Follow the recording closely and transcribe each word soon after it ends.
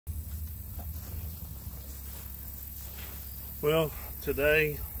Well,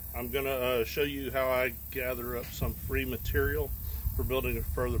 today I'm going to show you how I gather up some free material for building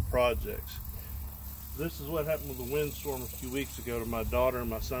further projects. This is what happened with the windstorm a few weeks ago to my daughter and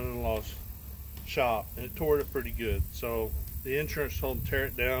my son-in-law's shop, and it tore it pretty good. So the insurance told them to tear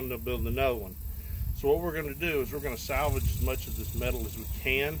it down, they'll build another one. So what we're going to do is we're going to salvage as much of this metal as we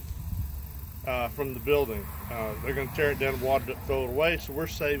can from the building. They're going to tear it down, water it, throw it away, so we're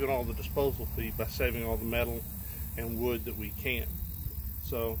saving all the disposal fee by saving all the metal and wood that we can.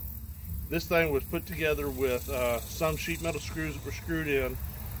 So this thing was put together with some sheet metal screws that were screwed in,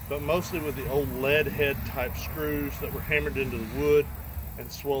 but mostly with the old lead head type screws that were hammered into the wood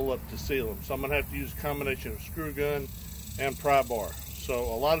and swole up to seal them. So I'm going to have to use a combination of screw gun and pry bar. So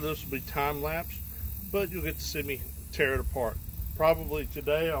a lot of this will be time lapse, but you'll get to see me tear it apart. Probably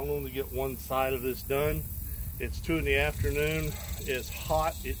today I'll only get one side of this done. It's 2 in the afternoon. It's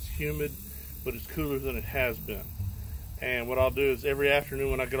hot, it's humid, but it's cooler than it has been. And what I'll do is every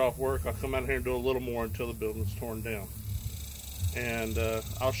afternoon when I get off work, I'll come out here and do a little more until the building's torn down. And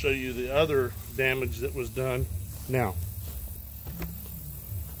I'll show you the other damage that was done now.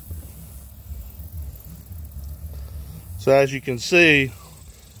 So as you can see,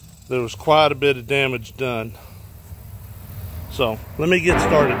 there was quite a bit of damage done. So let me get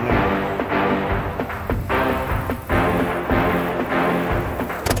started now.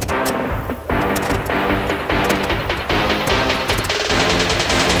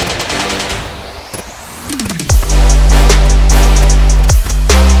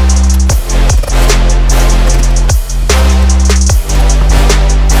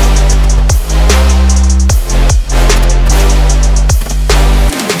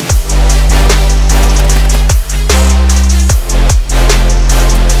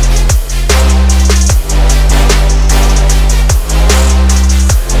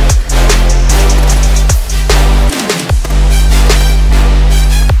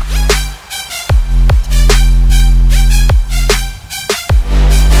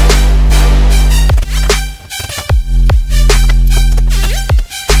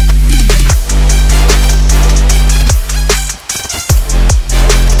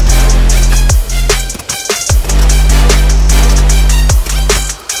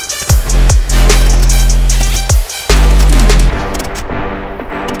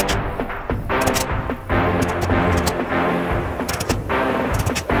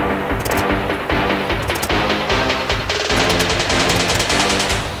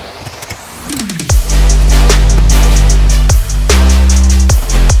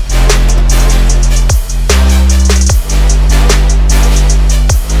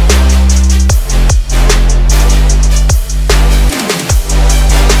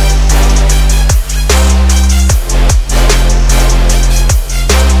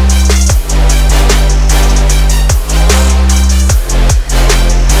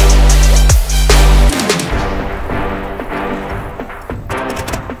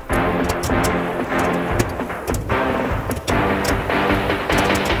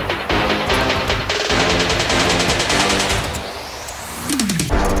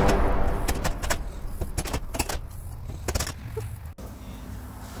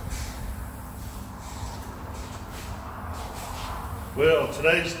 Well,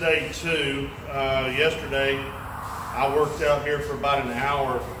 today's day 2. Yesterday, I worked out here for about an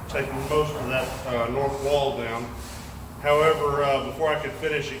hour, taking most of that north wall down. However, before I could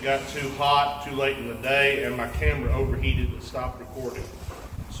finish, it got too hot, too late in the day, and my camera overheated and stopped recording.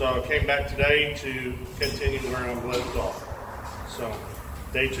 So I came back today to continue where I'm left off. So,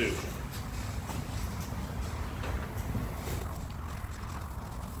 day 2.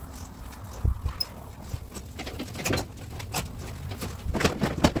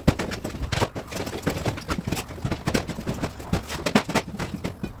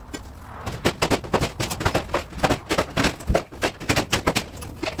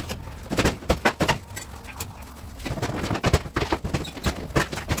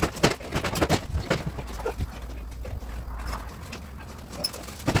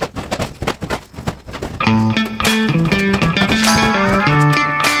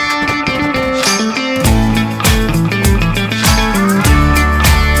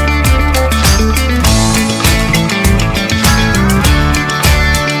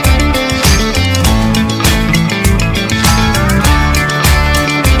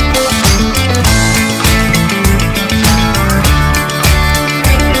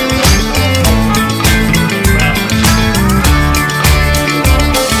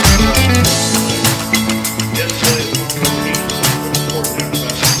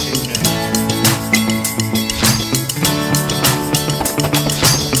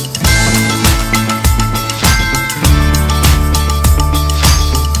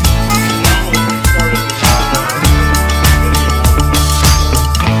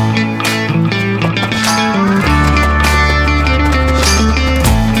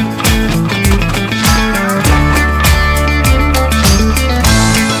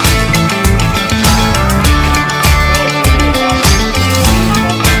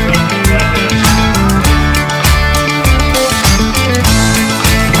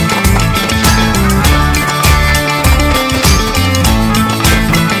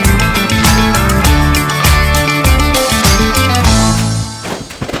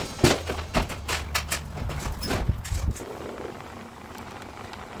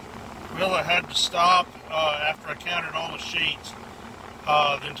 Villa had to stop after I counted all the sheets.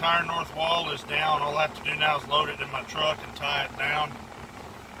 The entire north wall is down. All I have to do now is load it in my truck and tie it down.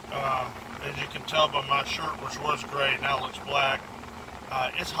 As you can tell by my shirt, which was gray, now it looks black.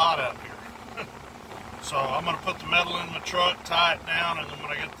 It's hot out here. So I'm going to put the metal in my truck, tie it down, and then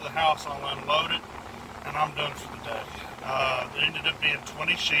when I get to the house, I'll unload it, and I'm done for the day. There ended up being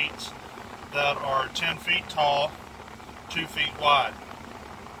 20 sheets that are 10 feet tall, 2 feet wide.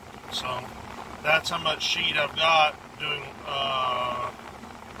 So that's how much sheet I've got doing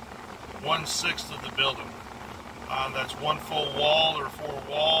 1/6 of the building. That's one full wall or 4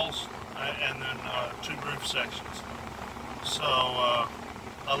 walls, and then 2 roof sections. So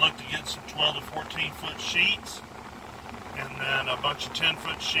I look to get some 12 to 14 foot sheets, and then a bunch of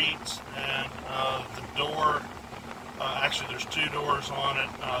 10-foot sheets, and the door, actually there's 2 doors on it.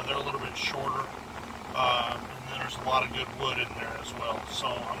 They're a little bit shorter, and then there's a lot of good wood in there as well. So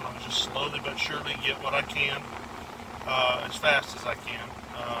I'm going to just slowly but surely get what I can, as fast as I can.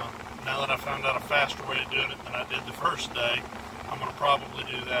 Now that I found out a faster way of doing it than I did the first day, I'm going to probably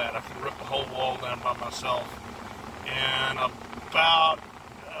do that. I can rip the whole wall down by myself in about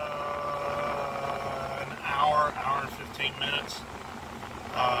an hour and 15 minutes.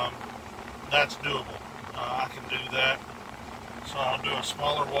 That's doable. I can do that. So I'll do a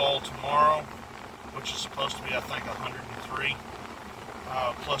smaller wall tomorrow, which is supposed to be, I think, 103,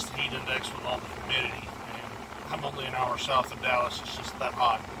 plus the heat index with all the humidity. And I'm only an hour south of Dallas. It's just that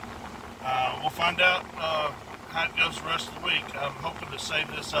hot. We'll find out how it goes the rest of the week. I'm hoping to save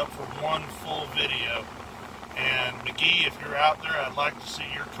this up for one full video. And McGee, if you're out there, I'd like to see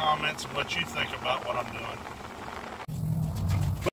your comments and what you think about what I'm doing.